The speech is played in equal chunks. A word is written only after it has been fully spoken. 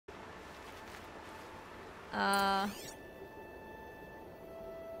Uh...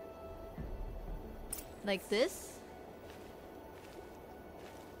 Like this?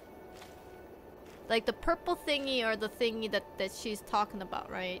 Like the purple thingy or the thingy that she's talking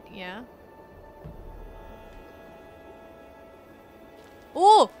about, right? Yeah.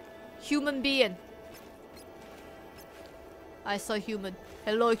 Oh! Human being. I saw human.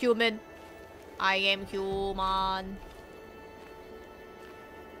 Hello, human. I am human.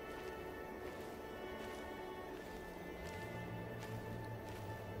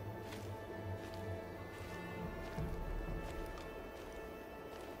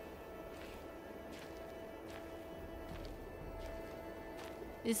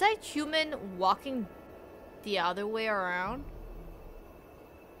 Is that human walking the other way around?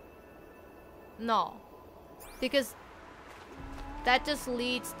 No. Because that just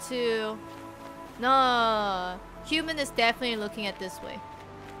leads to... No. Human is definitely looking at this way.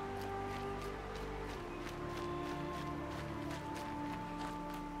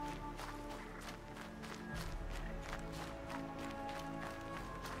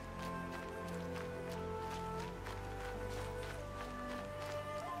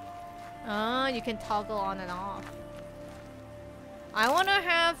 Ah, you can toggle on and off. I wanna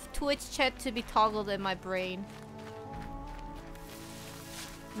have Twitch chat to be toggled in my brain.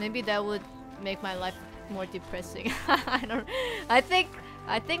 Maybe that would make my life more depressing. I think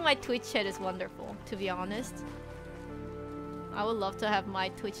my Twitch chat is wonderful, to be honest. I would love to have my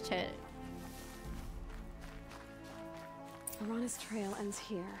Twitch chat. Arana's trail ends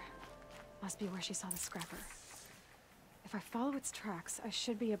here. Must be where she saw the scrapper. If I follow its tracks, I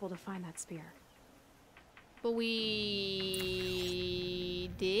should be able to find that spear. But we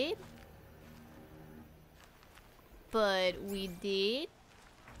did? But we did?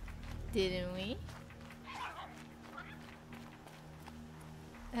 Didn't we?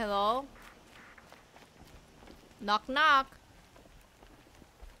 Hello? Knock knock.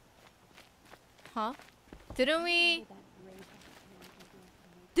 Huh? Didn't we?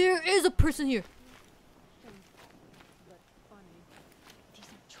 There is a person here. These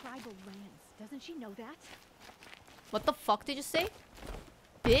are tribal lands. Doesn't she know that? What the fuck did you say?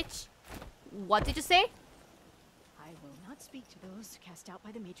 Bitch? What did you say? I will not speak to those cast out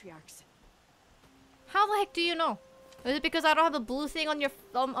by the matriarchs. How the heck do you know? Is it because I don't have the blue thing on your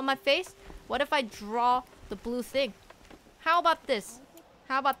on my face? What if I draw the blue thing? How about this?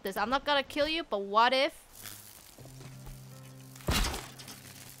 How about this? I'm not gonna kill you, but what if?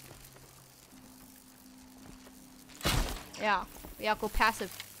 Yeah, go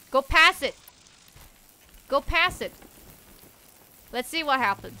passive. Go pass it. Go pass it. Let's see what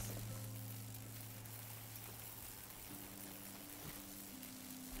happens.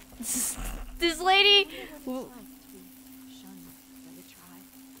 This lady.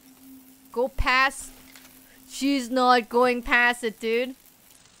 Go past. She's not going past it, dude.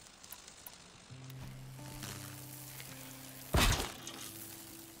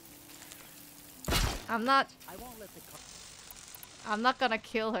 I'm not gonna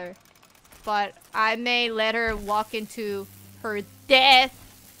kill her, but I may let her walk into her death.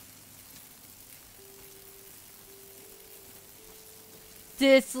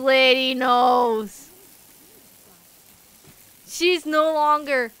 This lady knows. She's no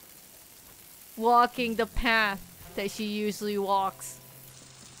longer walking the path that she usually walks.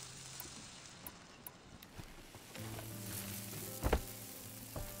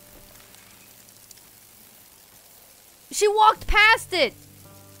 She walked past it!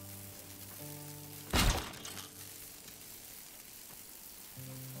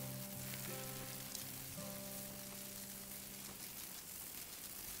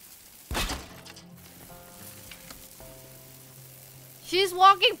 She's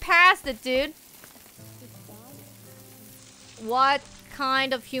walking past it, dude. What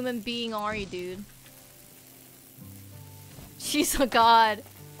kind of human being are you, dude? She's a god.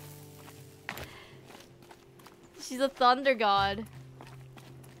 She's a thunder god.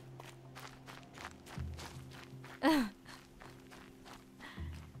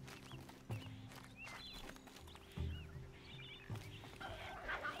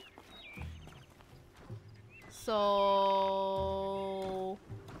 So...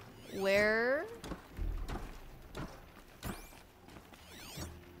 where?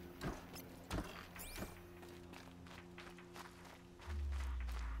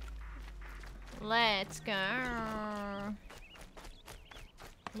 Let's go.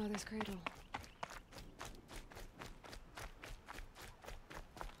 Mother's cradle.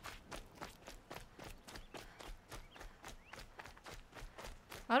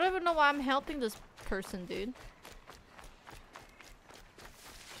 I don't even know why I'm helping this person, dude.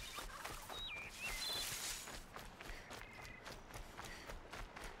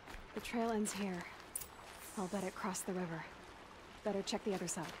 The trail ends here. I'll bet it crossed the river. Better check the other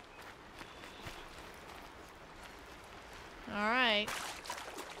side. Alright.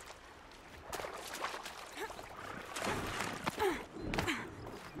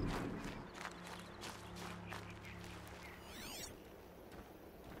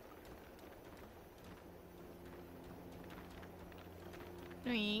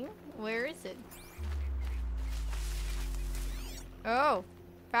 Where is it? Oh,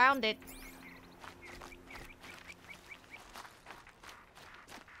 found it.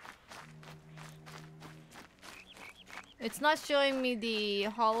 It's not showing me the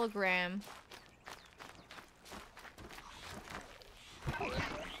hologram.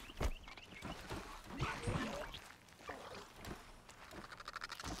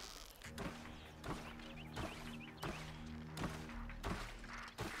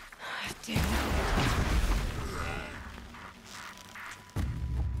 Damn it.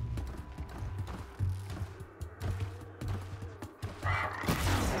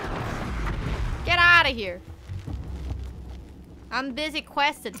 Get out of here. I'm busy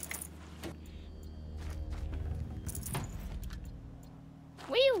questing.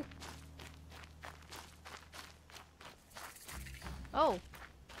 Whew. Oh.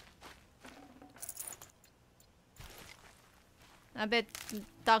 I bet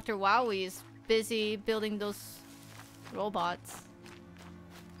Dr. Wowie is busy building those robots.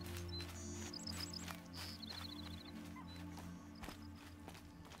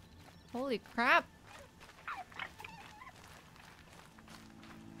 Holy crap.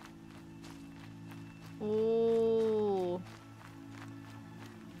 Oh.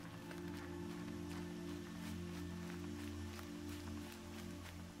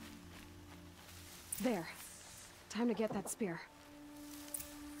 There. Time to get that spear.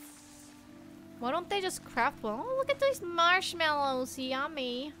 Why don't they just craft one? Oh, look at these marshmallows.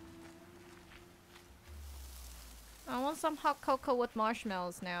 Yummy. I want some hot cocoa with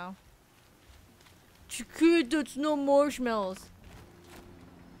marshmallows now. Kid, that's no marshmallows.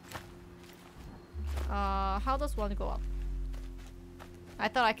 How does one go up? I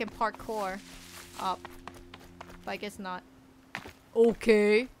thought I can parkour up. But I guess not.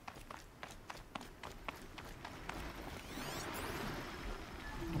 Okay.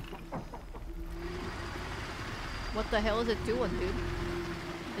 What the hell is it doing, dude?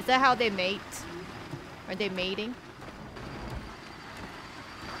 Is that how they mate? Are they mating?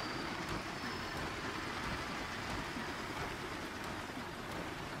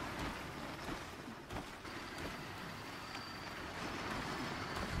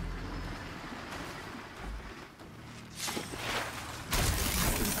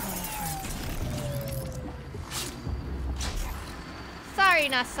 Sorry,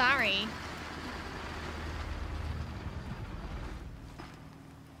 not sorry.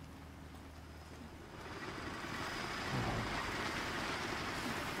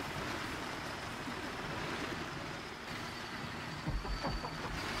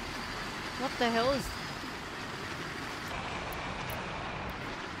 What the hell is...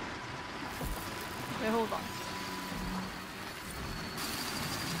 Wait, hold on.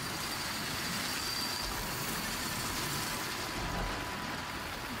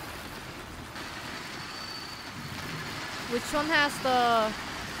 Which one has the...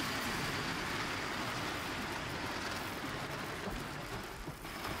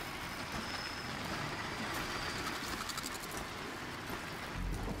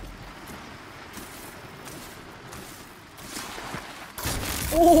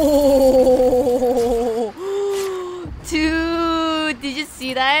 Oh, dude, did you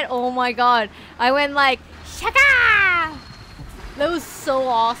see that? Oh my god. I went like, shaka! That was so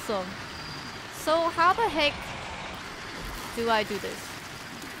awesome. So how the heck do I do this?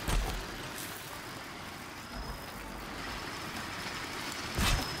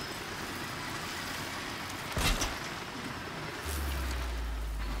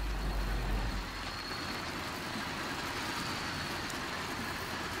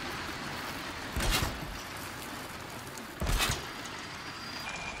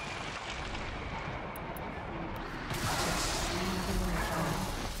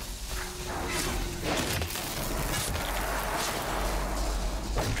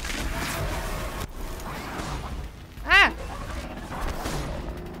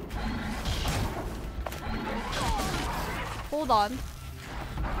 Hold on.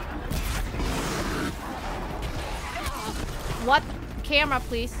 What? Camera,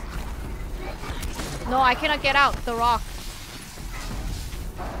 please. No, I cannot get out. The rock.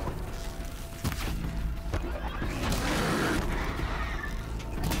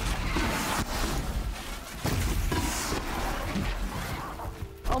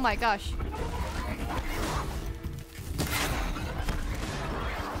 Oh my gosh.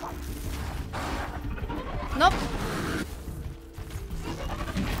 Nope.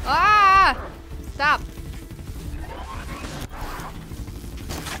 Ah! Stop.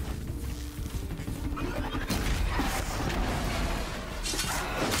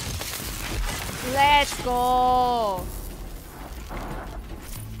 Let's go.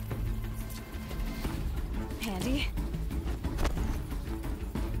 Handy.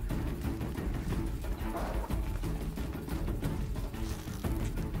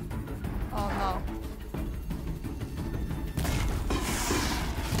 Oh no.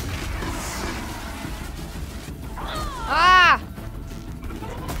 Ah!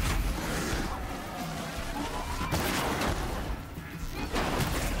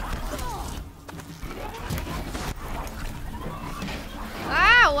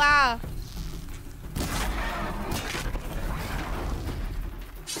 Ah, wow.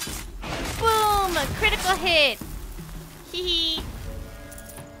 Boom! A critical hit. Hee hee.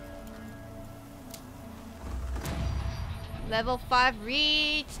 Level 5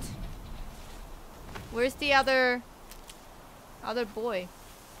 reached. Where's the other boy?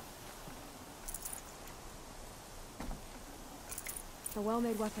 A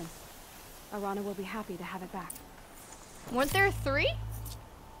well-made weapon. Arana will be happy to have it back. Weren't there 3?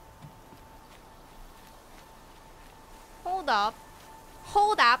 Hold up.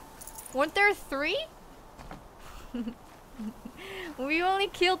 Hold up. Weren't there 3? We only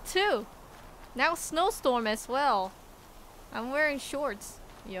killed 2. Now Snowstorm as well. I'm wearing shorts,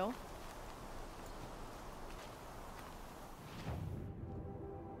 yo.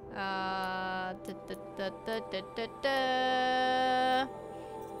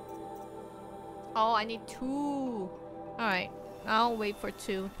 Oh, I need 2. Alright, I'll wait for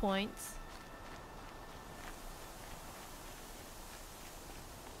 2 points.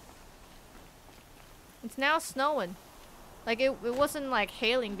 It's now snowing. Like, it wasn't like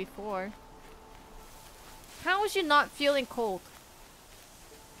hailing before. How is you not feeling cold?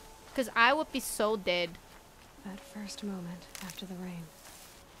 Because I would be so dead. That first moment after the rain.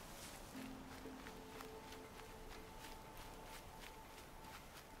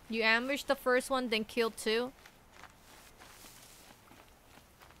 You ambushed the first one, then killed 2?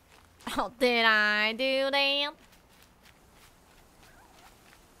 Oh, did I do that?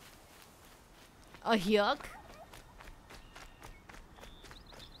 A yuck.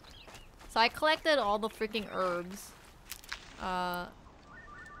 So I collected all the freaking herbs.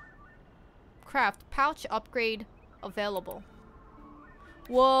 Craft pouch upgrade available.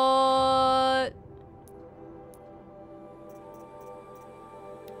 What?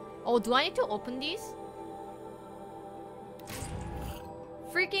 Oh, do I need to open these?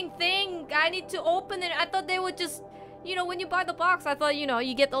 Freaking thing! I need to open it. I thought they would just, you know, when you buy the box, I thought, you know,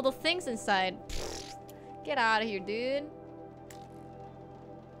 you get all the things inside. Get out of here, dude.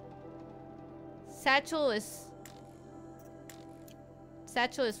 Satchel is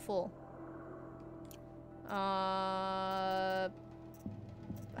full. How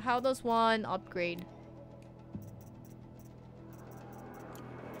does one upgrade?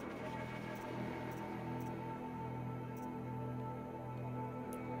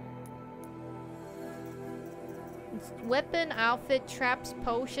 It's weapon, outfit, traps,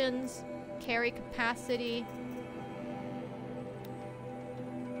 potions, carry capacity.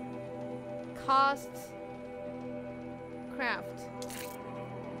 Costs. Craft.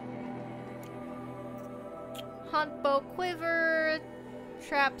 Hunt bow quiver.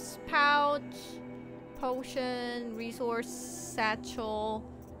 Traps pouch. Potion. Resource satchel.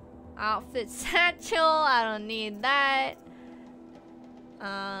 Outfit satchel. I don't need that.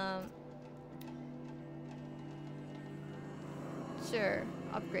 Sure.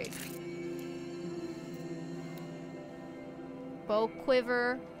 Upgrade. Bow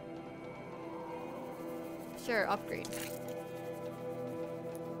quiver. Sure, upgrade.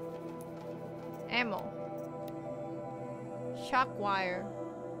 Ammo. Shock wire.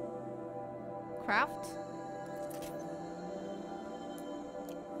 Craft.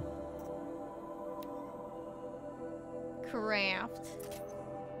 Craft.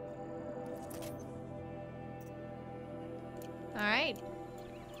 Alright.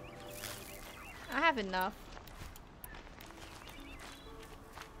 I have enough.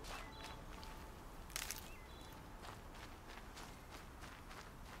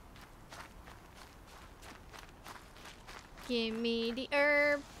 Give me the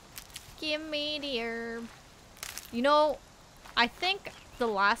herb. Give me the herb. You know, I think the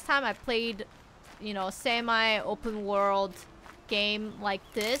last time I played, you know, semi-open world game like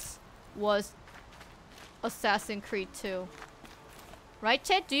this was Assassin's Creed 2. Right,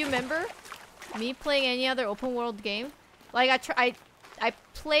 Chet? Do you remember me playing any other open world game? Like I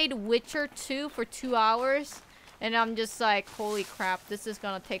played Witcher 2 for 2 hours, and I'm just like, holy crap, this is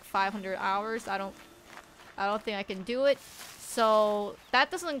gonna take 500 hours. I don't think I can do it. So that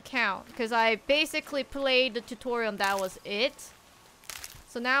doesn't count because I basically played the tutorial and that was it.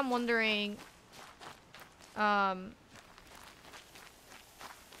 So now I'm wondering, hold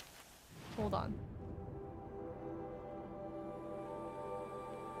on.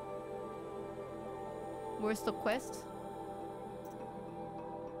 Where's the quest?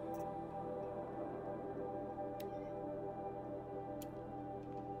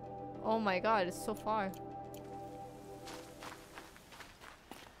 Oh my god, it's so far.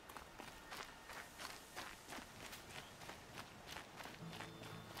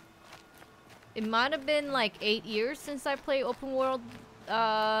 It might have been like 8 years since I played open world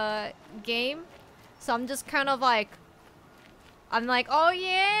game. So I'm just kind of like, I'm like, oh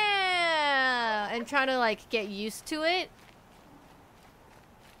yeah! And trying to like get used to it.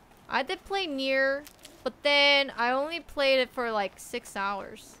 I did play Nier, but then I only played it for like 6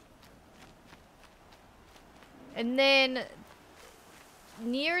 hours. And then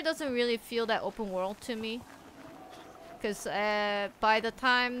Nier doesn't really feel that open world to me. Because by the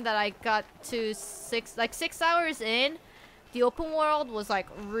time that I got to 6 hours in, the open world was like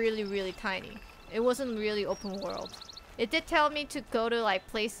really tiny. It wasn't really open world. It did tell me to go to like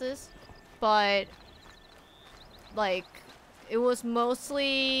places, but like it was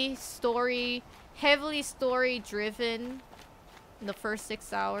mostly heavily story driven in the first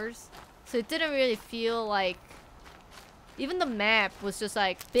 6 hours. So it didn't really feel like, even the map was just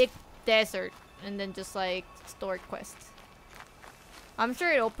like big desert and then just like story quests. I'm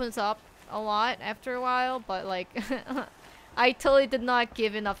sure it opens up a lot after a while, but like I totally did not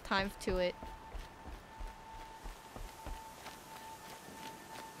give enough time to it.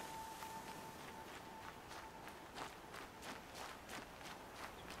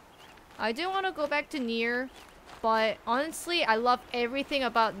 I do want to go back to Nier, but honestly, I love everything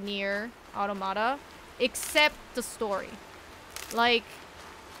about Nier Automata except the story. Like,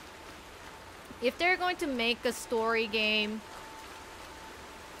 if they're going to make a story game,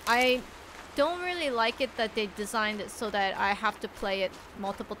 I don't really like it that they designed it so that I have to play it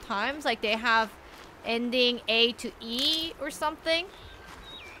multiple times. Like, they have ending A to E or something.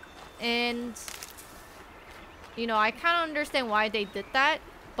 And, you know, I kind of understand why they did that.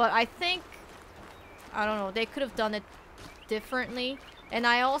 But I think, I don't know, they could have done it differently. And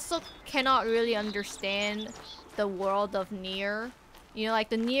I also cannot really understand the world of Nier. You know, like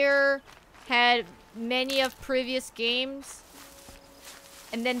the Nier had many of previous games.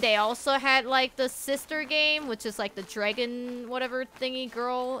 And then they also had like the sister game, which is like the dragon whatever thingy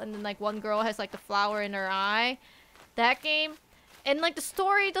girl. And then like one girl has like the flower in her eye. That game. And like the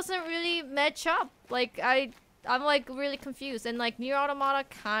story doesn't really match up. Like I'm like really confused. And like Nier Automata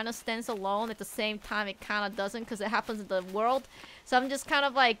kind of stands alone. At the same time it kind of doesn't because it happens in the world. So I'm just kind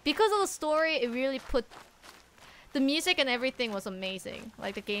of like, because of the story, it really put... The music and everything was amazing.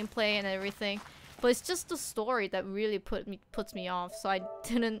 Like the gameplay and everything. But it's just the story that really puts me off. So I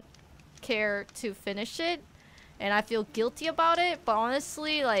didn't care to finish it. And I feel guilty about it. But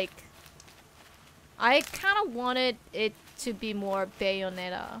honestly, like... I kind of wanted it to be more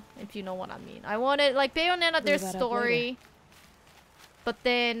Bayonetta, if you know what I mean. I wanted, like, Bayonetta, there's story. But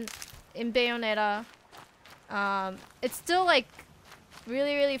then, in Bayonetta, it's still, like,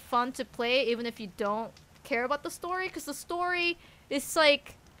 really fun to play, even if you don't care about the story. Because the story is,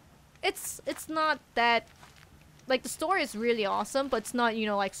 like, it's not that... Like, the story is really awesome, but it's not, you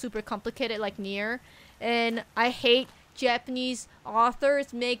know, like, super complicated like Nier. And I hate Japanese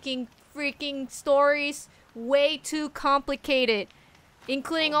authors making freaking stories way too complicated,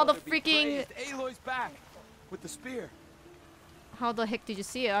 including all the freaking... Aloy's back with the spear. How the heck did you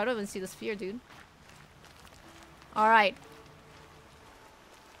see it? I don't even see the spear, dude. Alright.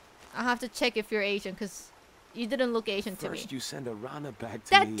 I have to check if you're Asian, because you didn't look Asian to me. First you send Arana back to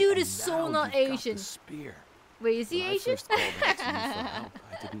that me, dude is so not Asian. Spear. Wait, is he Asian? I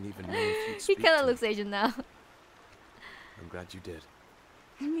didn't even know if you'd he kind of looks Asian now. I'm glad you did.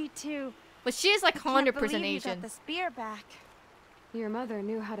 Me too. But she is like 100% Asian. You got the spear back. Your mother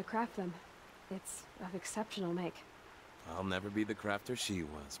knew how to craft them. It's of exceptional make. I'll never be the crafter she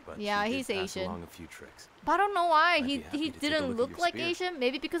was, but yeah, she he's did pass Asian. along a few tricks. But I don't know why I'd he didn't look like Asian.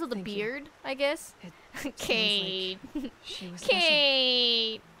 Maybe because of the beard, I guess. Kate. Like she was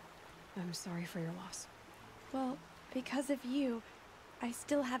Kate. I'm sorry for your loss. Well, because of you, I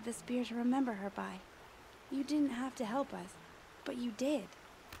still have the spear to remember her by. You didn't have to help us, but you did.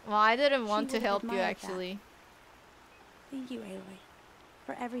 Well, I didn't want She to would help you admire actually. Thank you, Aloy.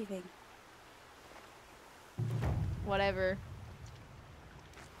 for everything. Whatever.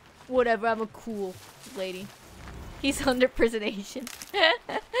 Whatever, I'm a cool lady. He's under Asian.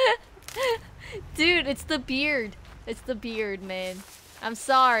 Dude, it's the beard. It's the beard, man. I'm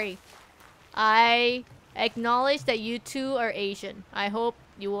sorry. I acknowledge that you two are Asian. I hope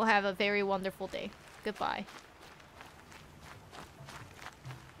you will have a very wonderful day. Goodbye.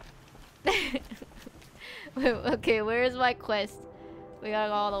 Okay, where is my quest? We gotta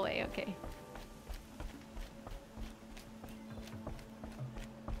go all the way, okay.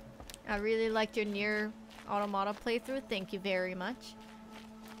 I really liked your Nier Automata playthrough. Thank you very much.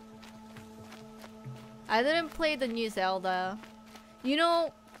 I didn't play the new Zelda. You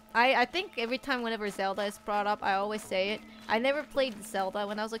know, I think every time whenever Zelda is brought up, I always say it. I never played Zelda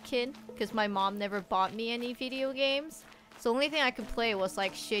when I was a kid because my mom never bought me any video games. So the only thing I could play was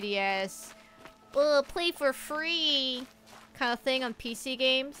like shitty ass, play for free kind of thing on PC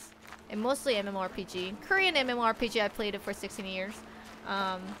games. And mostly MMORPG. Korean MMORPG, I played it for 16 years.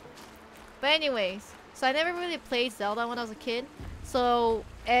 But anyways, so I never really played Zelda when I was a kid. So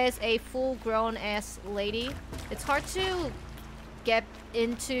as a full-grown ass lady, it's hard to get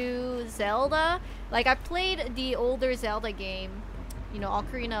into Zelda. Like I played the older Zelda game, you know,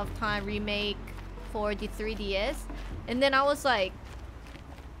 Ocarina of Time remake for the 3DS, and then I was like,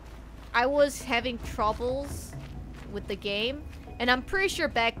 I was having troubles with the game, and I'm pretty sure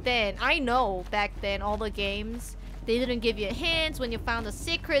back then, I know back then all the games, they didn't give you hints when you found the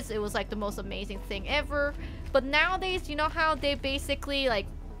secrets. It was like the most amazing thing ever. But nowadays, you know how they basically like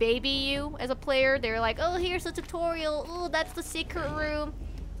baby you as a player? They're like, oh, here's the tutorial. Oh, that's the secret room.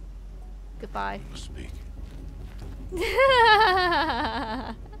 Goodbye. Speak.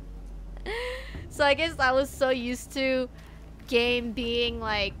 So I guess I was so used to game being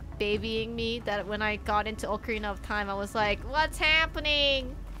like babying me that when I got into Ocarina of Time, I was like, what's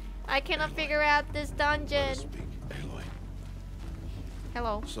happening? I cannot figure out this dungeon. Speak. Aloy.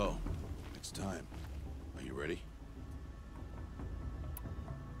 Hello. So, it's time. Are you ready?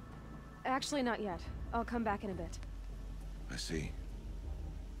 Actually, not yet. I'll come back in a bit. I see.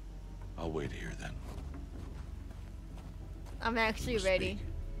 I'll wait here then. I'm actually Speak. ready.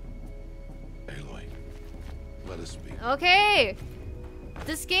 Aloy, let us speak. Okay.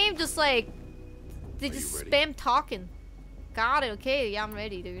 This game just like, they Are you just ready? spam talking. Got it. Okay. Yeah, I'm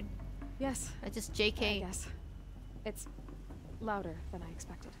ready, dude. Yes, I just I JK. guess. It's louder than I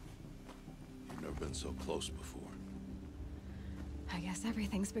expected. You've never been so close before. I guess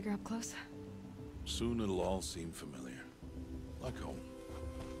everything's bigger up close. Soon it'll all seem familiar. Like home.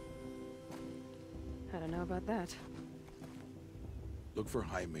 I don't know about that. Look for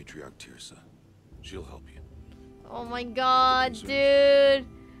High Matriarch Tirsa. She'll help you. Oh my god, dude.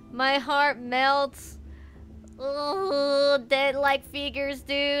 My heart melts. Ugh, dead-like figures,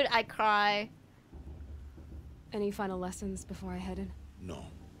 dude. I cry. Any final lessons before I head in? No.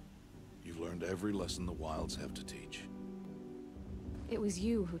 You've learned every lesson the wilds have to teach. It was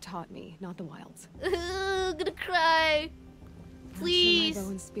you who taught me, not the wilds. Ugh, I'm gonna cry. Please. Not sure my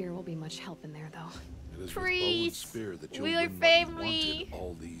bow and spear will be much help in there, though. It is with bow and Please. spear that you'll We are win what you family. wanted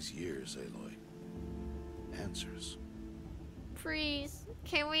all these years, Aloy. Answers. Please.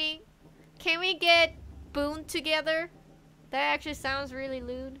 Can we get Boone together? That actually sounds really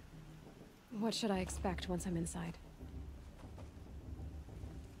lewd. What should I expect once I'm inside?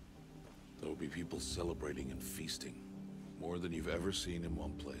 There will be people celebrating and feasting. More than you've ever seen in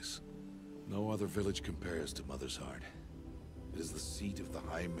one place. No other village compares to Mother's Heart. It is the seat of the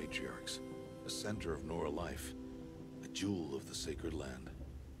High Matriarchs, a center of Nora life, a jewel of the sacred land.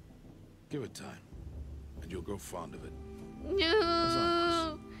 Give it time, and you'll grow fond of it.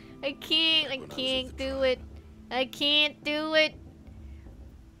 No, I can't. I When I was with can't the do tribe. it. I can't do it.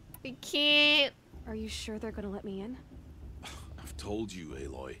 I can't. Are you sure they're gonna let me in? I've told you,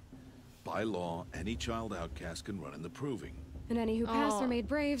 Aloy. By law, any child outcast can run in the proving. And any who passed Oh, are made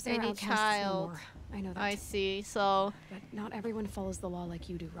braves are any outcasts no child. more. I know that. I see. So, But not everyone follows the law like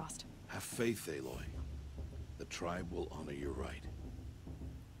you do, Rost. Have faith, Aloy. The tribe will honor your right.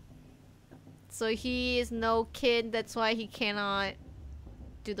 so he is no kid. That's why he cannot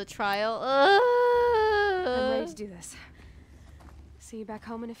do the trial. I'm ready to do this. See you back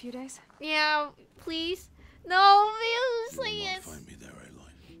home in a few days? Yeah, please. No, You will please. not find me there,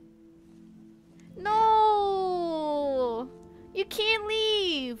 Aloy. No. You can't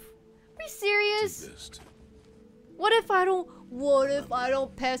leave. Are you Take serious? this too. What if I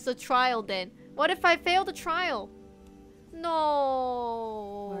don't pass the trial then? What if I fail the trial?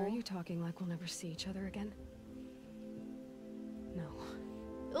 No. Why are you talking like we'll never see each other again? No.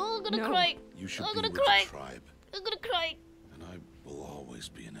 Oh, I'm gonna No. cry. You should I'm be gonna with cry. the tribe, I'm gonna cry. and I will always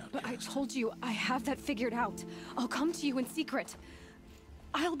place be an outcast. But I told you, I have that figured out. I'll come to you in secret.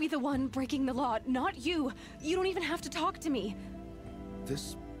 I'll be the one breaking the law, not you. You don't even have to talk to me.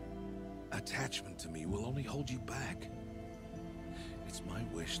 This attachment to me will only hold you back. It's my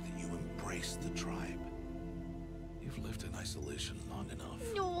wish that you embrace the tribe. You've lived in isolation long enough.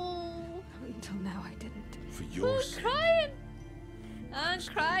 No. Until now, I didn't. For your I'm sake, crying. I'm there's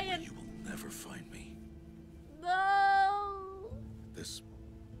no way crying. you will never find me. No. This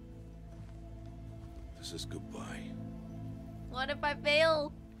is goodbye. What if I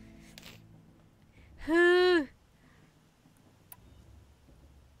fail?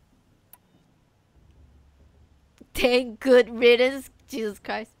 Thank good riddance, Jesus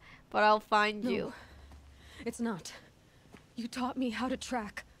Christ. But I'll find you. No, it's not. You taught me how to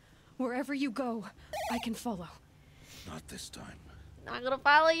track. Wherever you go, I can follow. Not this time. Not gonna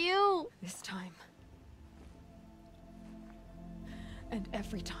follow you. This time. And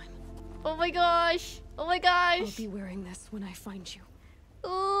every time. Oh my gosh. Oh my I'll gosh. be wearing this when I find you.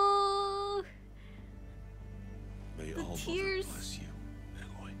 Ooh. May The all tears. Mother bless you,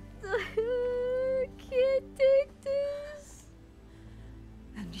 Aloy. Can't take this.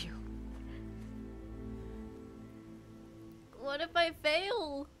 And you. What if I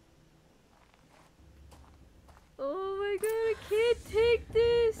fail? Oh my god, I can't take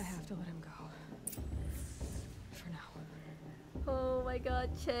this. I have to let him go. For now. Oh my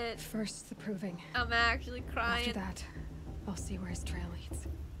god, Chet. First, the proving. I'm actually crying. After that, I'll see where his trail leads.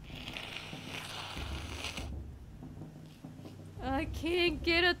 I can't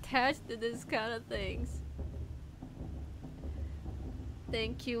get attached to this kind of things.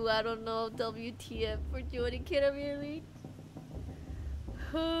 Thank you, I don't know, WTF for joining Kid of Elite.